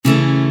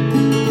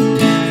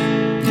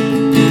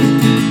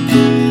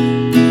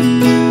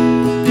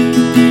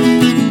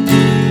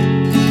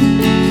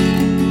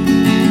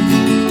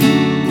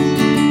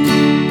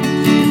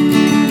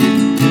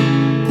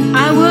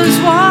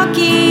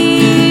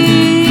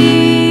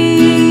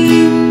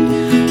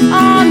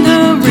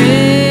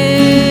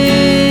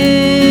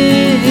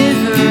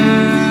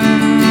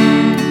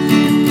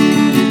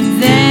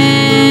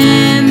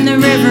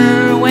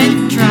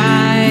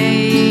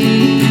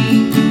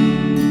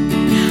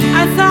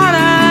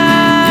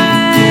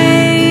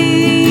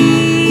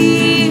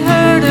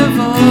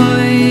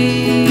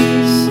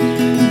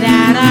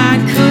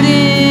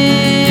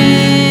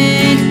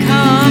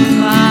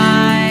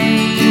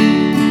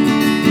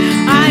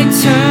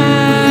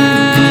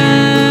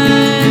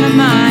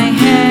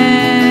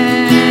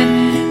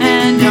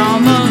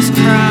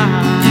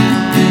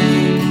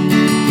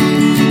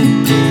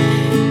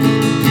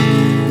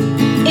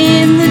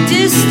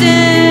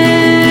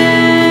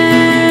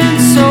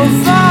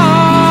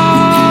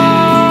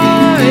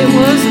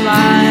was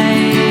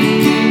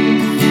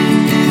life.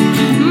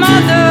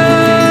 Mother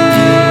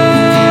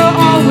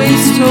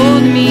always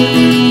told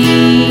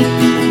me,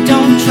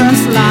 don't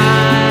trust lies.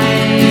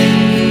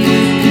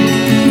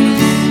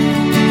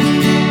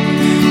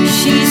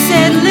 She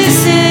said,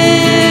 listen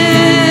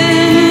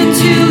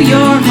to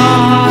your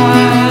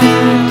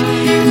heart.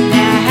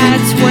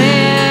 That's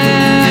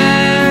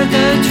where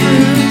the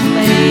truth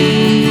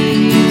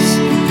lays.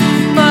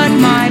 But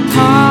my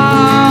pa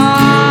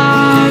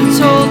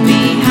told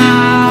me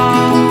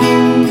how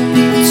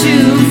to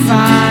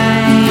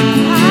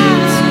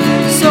fight.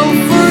 So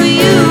for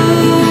you,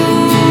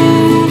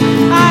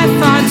 I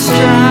fought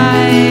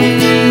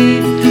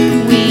strife.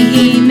 We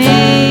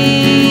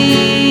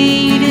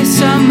made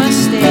some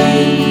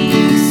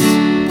mistakes,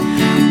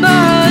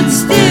 but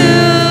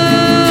still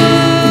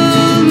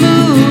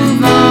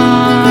move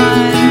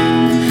on.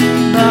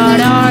 But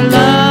our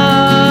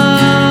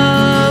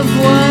love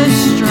was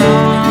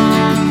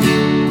strong,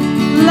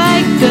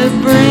 like the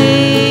break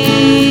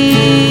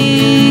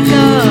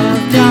of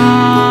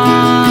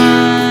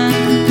dawn,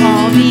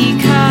 all because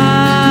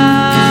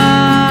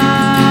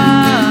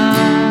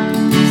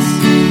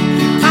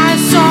I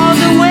saw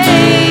the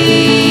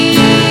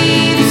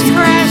waves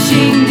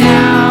crashing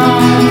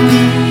down.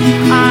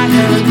 I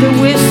heard the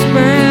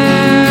whisper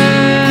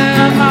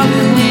of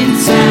the wind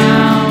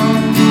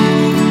sound.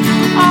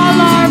 All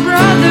our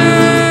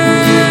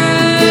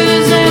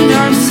brothers and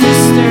our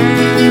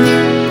sisters,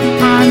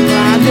 I'm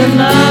glad the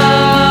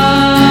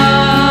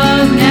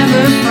love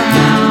never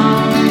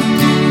frowned.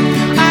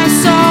 I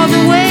saw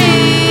the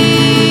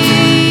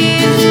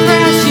waves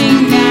crashing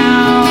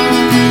down.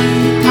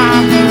 I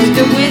heard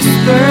the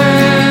whisper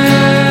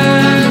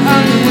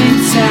of the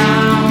wind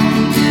sound.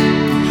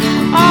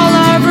 All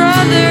our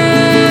brothers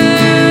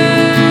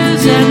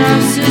and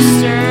our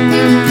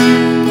sisters,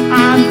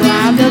 I'm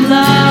glad the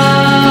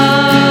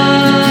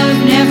love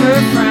never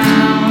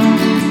frowned.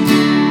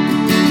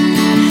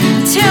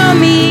 Tell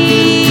me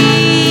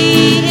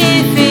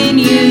if in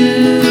you,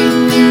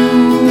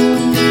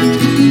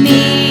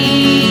 me,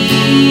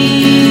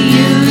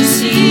 you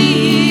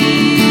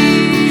see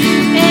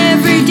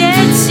every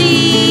Dead Sea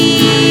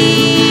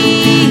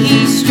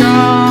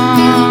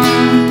strong,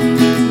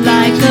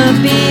 like a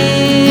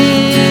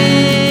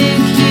big,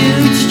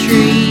 huge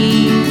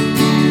tree.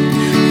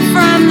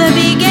 From the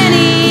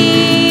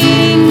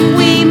beginning,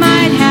 we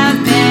might have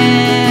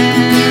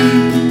been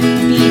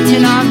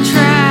beaten off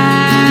track.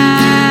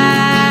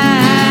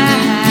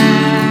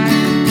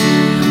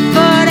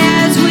 But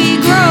as we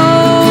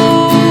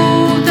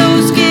grow,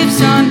 those gifts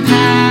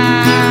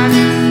unpack.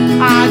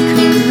 I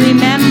could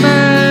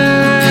remember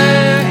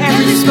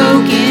every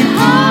spoken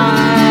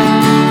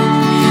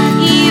heart.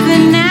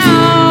 Even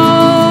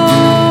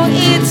now,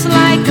 it's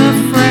like a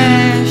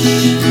fresh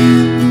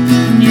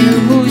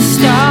new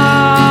start.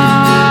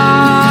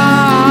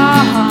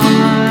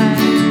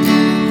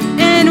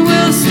 And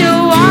we're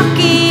still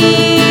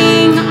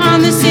walking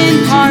on the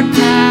sin-part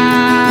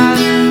path.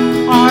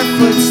 Our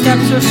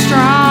footsteps were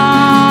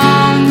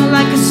strong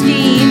like a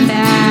steam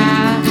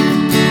bath.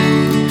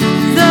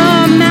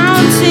 The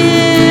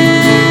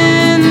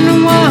mountain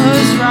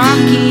was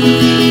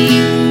rocky,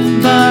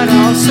 but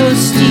also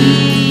steep.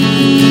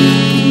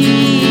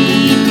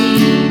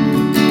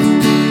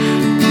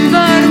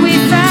 But we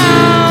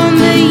found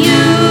the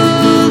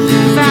youth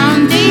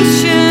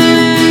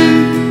foundation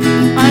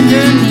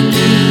underneath.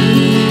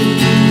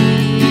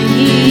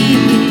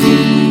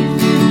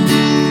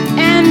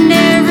 And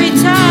every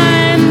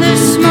time the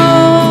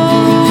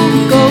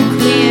smoke go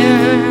clear,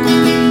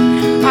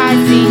 I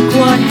think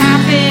what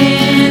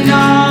happened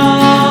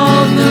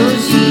all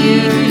those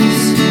years.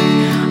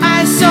 I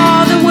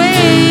saw the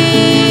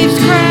waves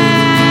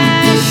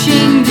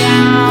crashing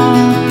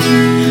down.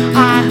 I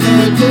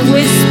heard the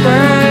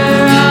whisper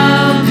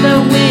of the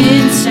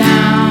wind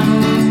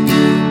sound.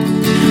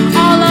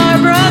 All our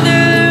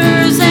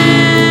brothers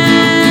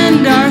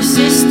and our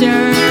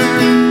sisters,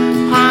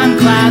 I'm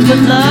glad the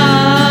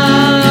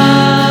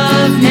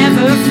love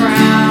never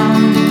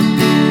frowned.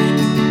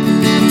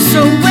 So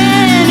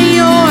when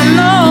you're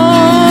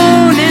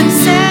alone and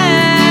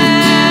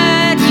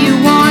sad, you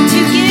want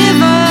to give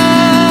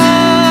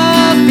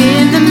up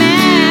in the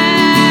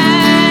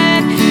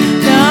mad.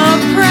 The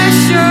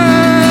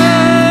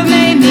pressure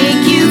may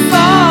make you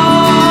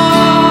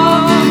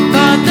fall,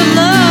 but the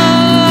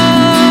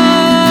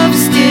love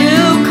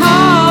still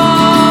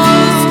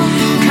calls.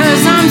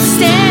 'Cause I'm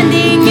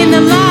standing in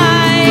the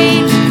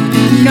light,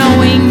 no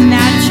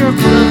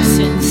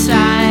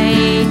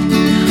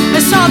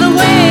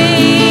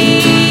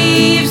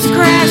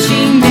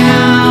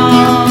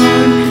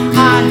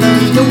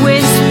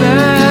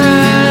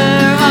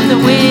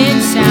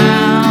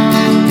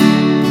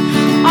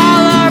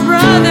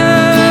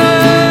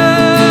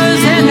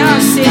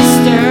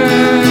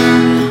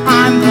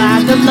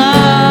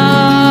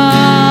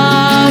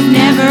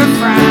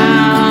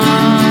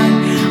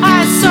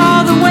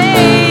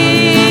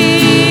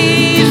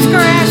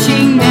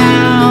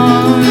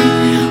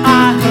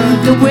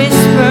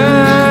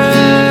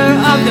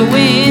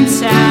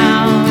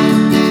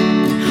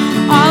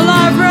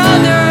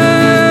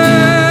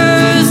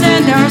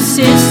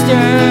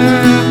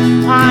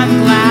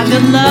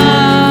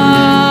love.